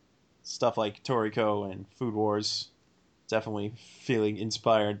stuff like Toriko and Food Wars. Definitely feeling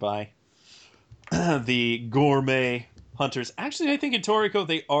inspired by the gourmet hunters. Actually, I think in Toriko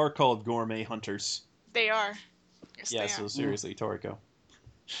they are called gourmet hunters. They are. Yes, Yeah, they so are. seriously, Toriko.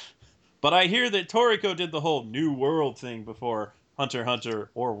 But I hear that Toriko did the whole New World thing before Hunter x Hunter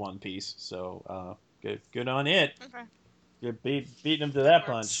or One Piece. So good on it. Okay. Good beating him to that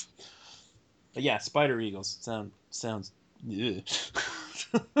Works. punch. But yeah, spider eagles sounds. Ugh.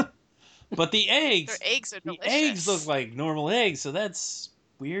 But the eggs. Their eggs are The delicious. eggs look like normal eggs, so that's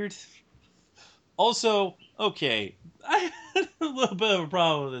weird. Also, okay, I had a little bit of a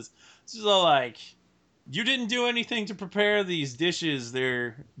problem with this. It's just all like, you didn't do anything to prepare these dishes.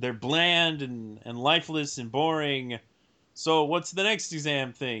 They're bland and lifeless and boring. So what's the next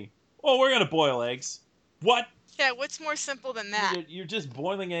exam thing? Oh, we're gonna boil eggs. What? Yeah, what's more simple than that? You're just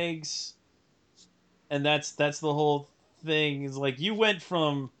boiling eggs, and that's the whole thing. Is like you went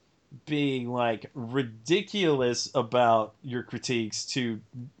from being like ridiculous about your critiques to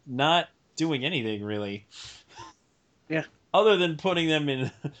not doing anything really. Yeah. Other than putting them in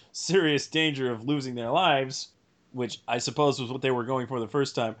serious danger of losing their lives, which I suppose was what they were going for the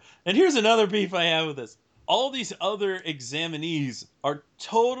first time. And here's another beef I have with this. All these other examinees are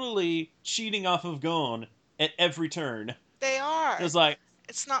totally cheating off of Gon at every turn. They are. It's like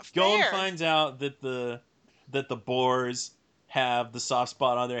It's not Gon fair. finds out that the boars have the soft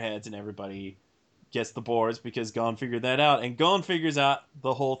spot on their heads, and everybody gets the boars because Gon figured that out. And Gon figures out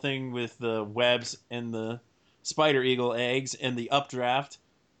the whole thing with the webs and the spider eagle eggs and the updraft,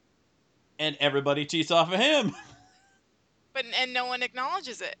 and everybody cheats off of him. And no one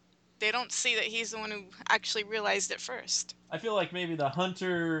acknowledges it. They don't see that he's the one who actually realized it first. I feel like maybe the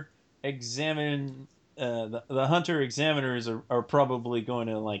hunter the hunter examiners are probably going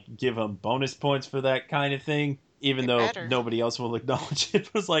to like give him bonus points for that kind of thing, even They though better. nobody else will acknowledge it.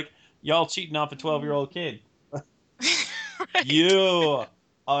 It was like, y'all cheating off a 12-year-old kid. Right. You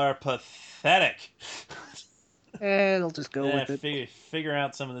are pathetic. They'll just go with it. Figure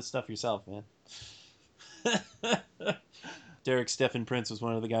out some of this stuff yourself, man. Derek Stephen Prince was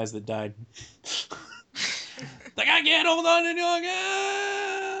one of the guys that died. Like, I can't hold on any longer.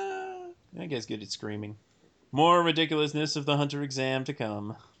 That guy's good at screaming. More ridiculousness of the Hunter exam to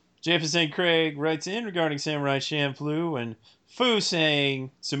come. Jefferson Craig writes in regarding Samurai Champloo and Fu saying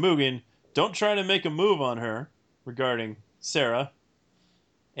to Mugen, don't try to make a move on her, regarding Sarah.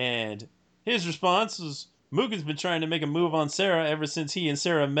 And his response was, Mugen's been trying to make a move on Sarah ever since he and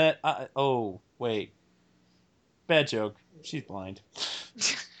Sarah met. Oh, wait. Bad joke. She's blind.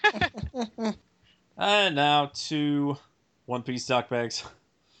 And now to One Piece talkbacks.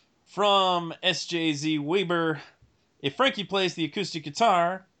 From SJZ Weber. If Frankie plays the acoustic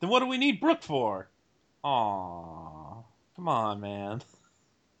guitar, then what do we need Brooke for? Aww. Come on, man.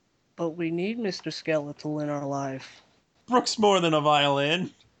 But we need Mr. Skeletal in our life. Brooke's more than a violin.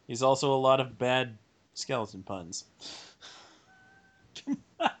 He's also a lot of bad skeleton puns.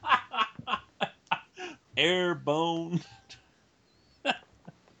 Airbone.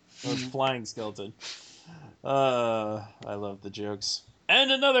 Flying skeleton. I love the jokes.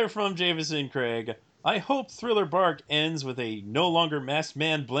 And another from Jameson Craig. I hope Thriller Bark ends with a no longer masked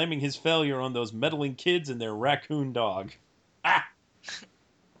man blaming his failure on those meddling kids and their raccoon dog. Ah!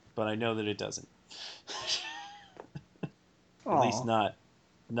 But I know that it doesn't. At least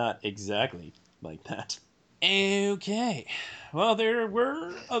not exactly like that. Okay. Well, there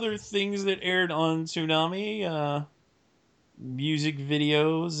were other things that aired on Toonami. Music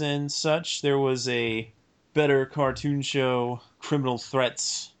videos and such. There was a Better Cartoon Show Criminal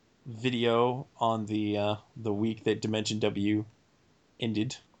Threats video on the week that Dimension W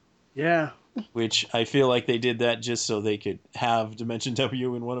ended. Yeah. Which I feel like they did that just so they could have Dimension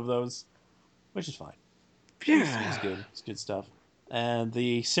W in one of those. Which is fine. Yeah. It's good. It's good stuff. And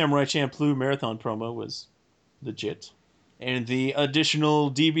the Samurai Champloo marathon promo was legit. And the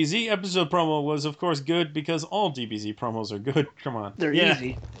additional DBZ episode promo was, of course, good because all DBZ promos are good. Come on. They're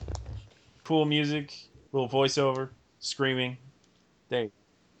easy. Cool music, little voiceover, screaming. There you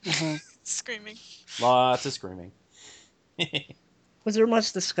go. Screaming. Lots of screaming. Was there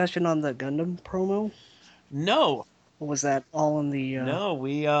much discussion on the Gundam promo? No, Or was that all in the no,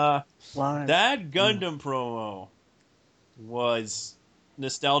 we live? that Gundam promo was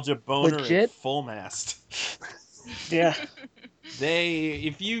nostalgia boner at Legit? full mast. Yeah.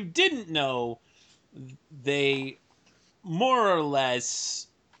 If you didn't know, they more or less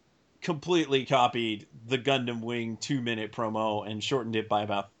completely copied the Gundam Wing 2-minute promo and shortened it by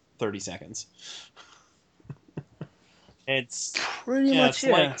about 30 seconds. It's Pretty much,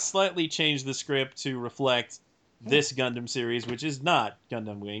 yeah. slightly changed the script to reflect this Gundam series, which is not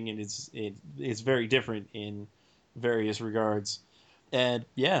Gundam Wing, and it's very different in various regards. And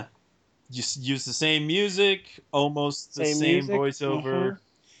yeah, just use the same music, almost the same music. voiceover.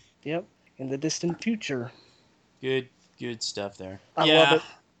 Yep. In the distant future. Good stuff there. I yeah. love it.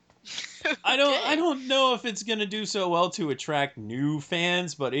 I Okay. don't know if it's gonna do so well to attract new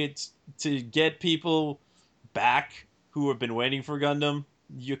fans, but it's to get people back who have been waiting for Gundam.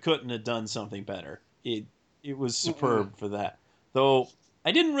 You couldn't have done something better. It was superb for that. Though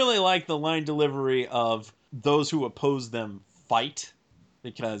I didn't really like the line delivery of those who oppose them fight,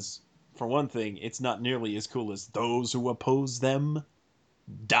 because for one thing, it's not nearly as cool as those who oppose them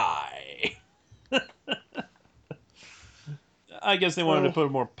die. I guess they wanted to Well, put a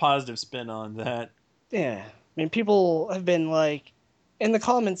more positive spin on that. yeah. I mean, people have been like, in the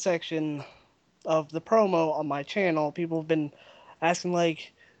comment section of the promo on my channel, people have been asking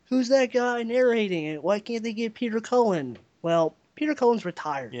like, who's that guy narrating it? Why can't they get Peter Cullen? Well, Peter Cullen's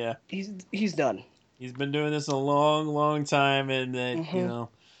retired. Yeah. He's done. He's been doing this a long, long time, and that, Mhm.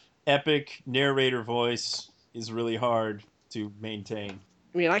 epic narrator voice is really hard to maintain.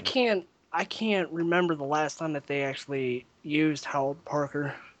 I mean, I can't remember the last time that they actually used Harold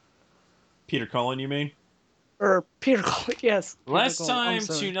Parker Peter Cullen, you mean? or Peter Cullen. Yes, Peter Last Cullen, I'm time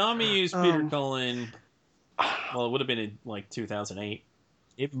sorry. Toonami used Peter Um, Cullen, well, it would have been in like 2008.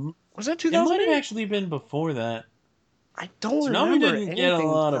 It Was it it might have 2008? actually been before that. I don't Toonami remember didn't get a anything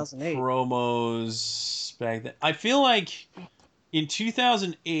in lot of 2008. promos back then. I feel like in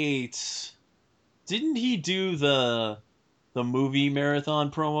 2008, didn't he do the movie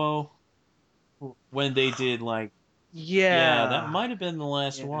marathon promo when they did like, yeah, that Yeah. might have been the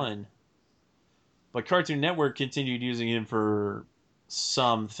last Yeah. one. But Cartoon Network continued using him for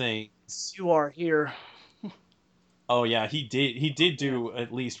some things. You are here. Oh yeah, he did do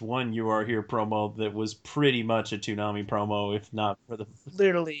at least one "You Are Here" promo that was pretty much a Toonami promo, if not for the.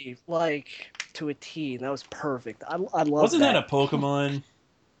 Literally, like, to a T. And that was perfect. I love Wasn't that a that. Pokemon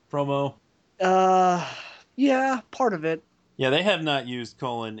promo? Uh, yeah, part of it. Yeah, they have not used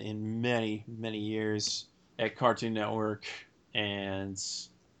Colin in many years at Cartoon Network, and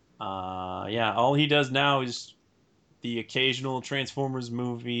yeah, all he does now is the occasional Transformers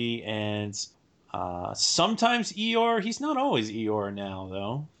movie and sometimes Eeyore. He's not always Eeyore now,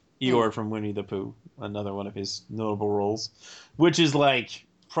 though. Eeyore from Winnie the Pooh, another one of his notable roles, which is like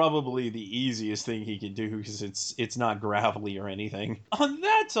probably the easiest thing he can do because it's not gravelly or anything. On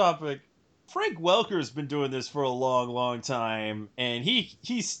that topic, Frank Welker's been doing this for a long, long time, and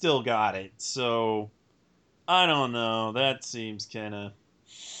he's still got it. So I don't know. That seems kind of.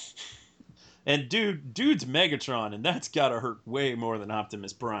 And dude's Megatron, and that's gotta hurt way more than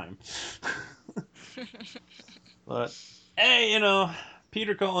Optimus Prime. But hey,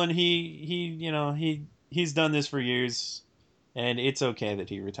 Peter Cullen, he's done this for years, and it's okay that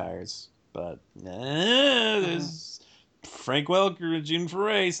he retires. But there's Frank Welker and June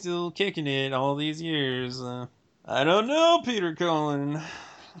Foray still kicking it all these years. I don't know, Peter Cullen,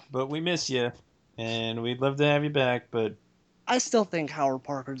 but we miss you, and we'd love to have you back. But I still think Howard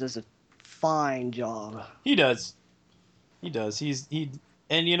Parker does a fine job. he does. He does.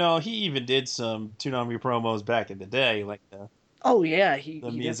 And he even did some Toonami promos back in the day, like the Oh yeah, he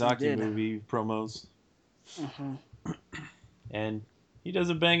definitely Miyazaki did. movie promos, hmm and he does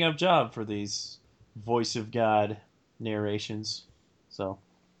a bang up job for these voice of God narrations. So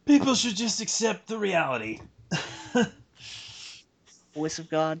people should just accept the reality. Voice of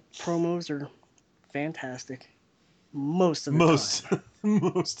God promos are fantastic. Most of the most time.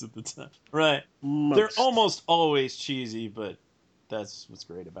 most of the time, right? Most. They're almost always cheesy, but that's what's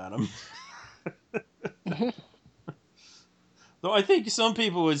great about them. Though I think some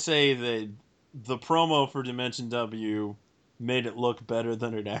people would say that the promo for Dimension W made it look better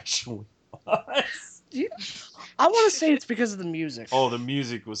than it actually was. Yeah. I want to say it's because of the music. Oh, the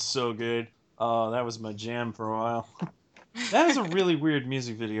music was so good. Oh, that was my jam for a while. That was a really weird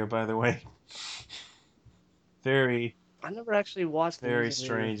music video, by the way. Very, I never actually watched the very music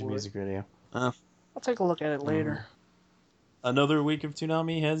video strange for music it. video. I'll take a look at it later. Another week of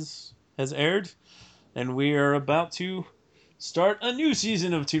Toonami has aired, and we are about to start a new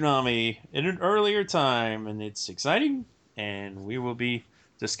season of Toonami at an earlier time, and it's exciting, and we will be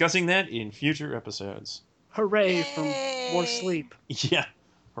discussing that in future episodes. Hooray for more Yay. sleep. Yeah,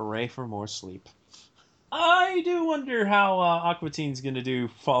 hooray for more sleep. I do wonder how Aqua Teen's going to do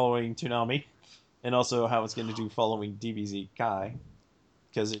following Toonami, and also how it's going to do following DBZ Kai,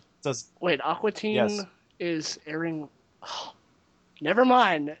 because it does. Wait, Aqua Teen Yes. is airing. Never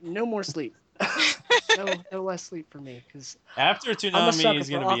mind. No more sleep. no less sleep for me. Because After I'm a Toonami sucker is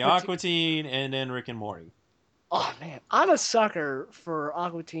going for to be Aqua Aqua Teen, and then Rick and Morty. oh man, I'm a sucker for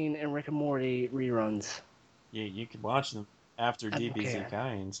Aqua Teen and Rick and Morty reruns. Yeah, you can watch them after I don't DBZ care.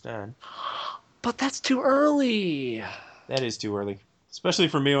 Kai instead. But that's too early. That is too early. Especially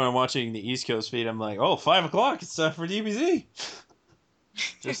for me when I'm watching the East Coast feed, I'm like, oh, 5 o'clock, it's time for DBZ.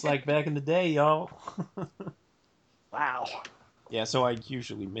 Just like back in the day, y'all. Wow. Yeah, so I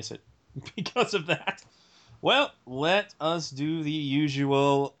usually miss it because of that. Well, let us do the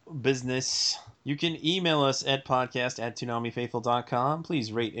usual business. You can email us at podcast@toonamifaithful.com.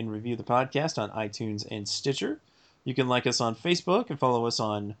 Please rate and review the podcast on iTunes and Stitcher. You can like us on Facebook and follow us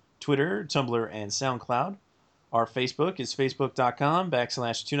on Twitter, Tumblr, and SoundCloud. Our Facebook is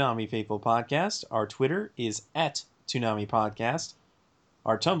facebook.com/ToonamiFaithfulPodcast. Our Twitter is @ToonamiPodcast.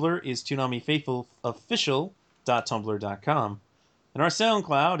 Our Tumblr is ToonamiFaithfulOfficial.tumblr.com. And our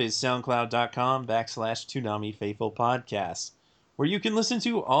SoundCloud is soundcloud.com/ToonamiFaithfulPodcast, where you can listen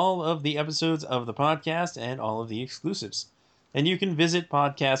to all of the episodes of the podcast and all of the exclusives. And you can visit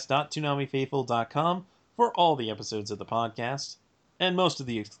podcast.toonamifaithful.com for all the episodes of the podcast, and most of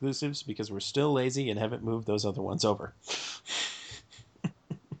the exclusives because we're still lazy and haven't moved those other ones over.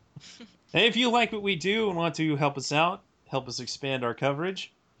 And if you like what we do and want to help us out, help us expand our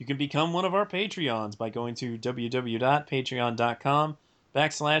coverage, you can become one of our Patreons by going to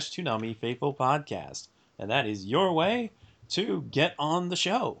www.patreon.com/ToonamiFaithfulPodcast. And that is your way to get on the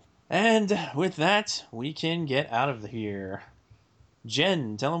show. And with that, we can get out of here.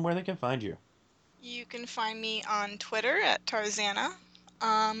 Jen, tell them where they can find you. You can find me on Twitter at Tarzana.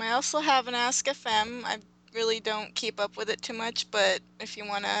 I also have an Ask FM. I really don't keep up with it too much, but if you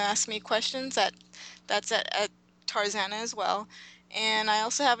want to ask me questions, that's at Tarzana as well. And I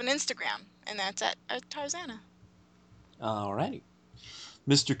also have an Instagram, and that's at Tarzana. Alrighty.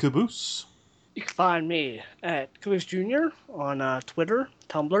 Mr. Caboose. You can find me at Caboose Jr. on Twitter,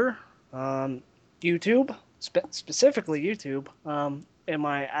 Tumblr, YouTube, specifically YouTube, and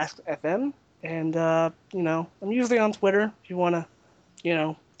my Ask FM. And, I'm usually on Twitter if you want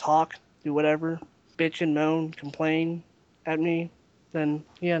to, talk, do whatever, bitch and moan, complain at me, then,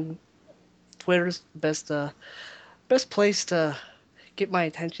 yeah, Twitter's the best place to get my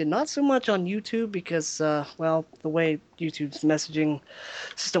attention. Not so much on YouTube because, the way YouTube's messaging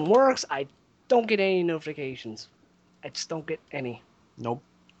system works, I don't get any notifications. I just don't get any. Nope.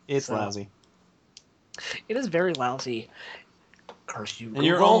 It's So, lousy. It is very lousy. Curse you, And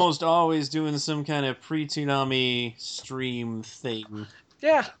you're Google. almost always doing some kind of pre-Toonami stream thing.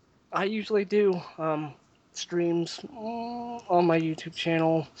 Yeah, I usually do streams on my YouTube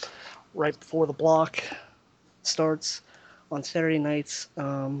channel right before the block starts on Saturday nights.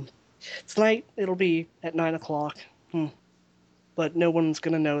 Tonight it'll be at 9 o'clock. But no one's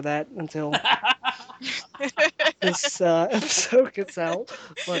going to know that until this episode gets out.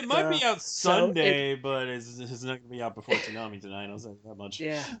 But, It might be out so Sunday, but it's not going to be out before Toonami tonight. I'll say that much.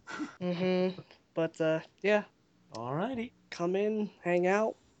 Yeah. But, yeah, Alrighty. come in, hang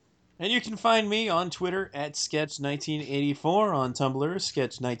out. And you can find me on Twitter at Sketch1984, on Tumblr,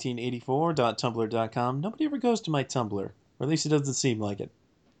 sketch1984.tumblr.com. Nobody ever goes to my Tumblr, or at least it doesn't seem like it.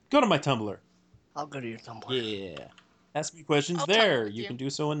 Go to my Tumblr. I'll go to your Tumblr. Yeah. Ask me questions I'll there. Tumblr with You you. can do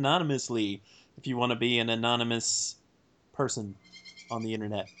so anonymously if you want to be an anonymous person on the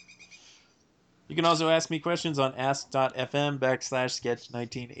internet. You can also ask me questions on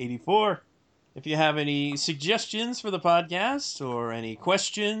ask.fm/sketch1984. If you have any suggestions for the podcast or any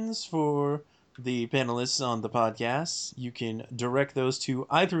questions for the panelists on the podcast, you can direct those to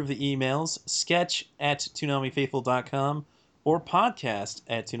either of the emails, sketch@toonamifaithful.com or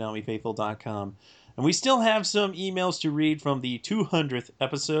podcast@toonamifaithful.com. And we still have some emails to read from the 200th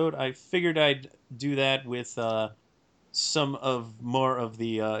episode. I figured I'd do that with some of more of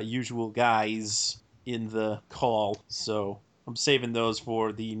the usual guys in the call. So I'm saving those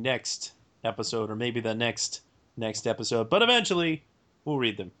for the next episode, or maybe the next episode. But eventually, we'll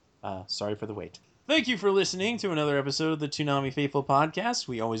read them. Sorry for the wait. Thank you for listening to another episode of the Toonami Faithful Podcast.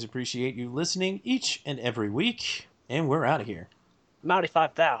 We always appreciate you listening each and every week. And we're out of here. Mouty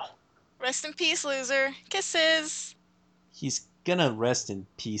 5,000. Rest in peace, loser. Kisses. He's gonna rest in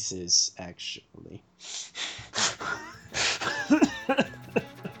pieces, actually.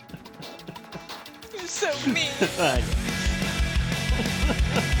 so mean. I know.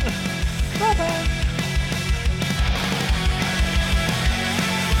 Bye-bye.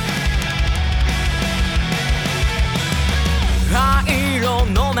 灰色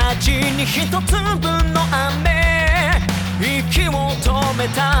の街に一粒の雨息を止め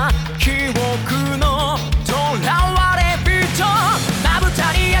た記憶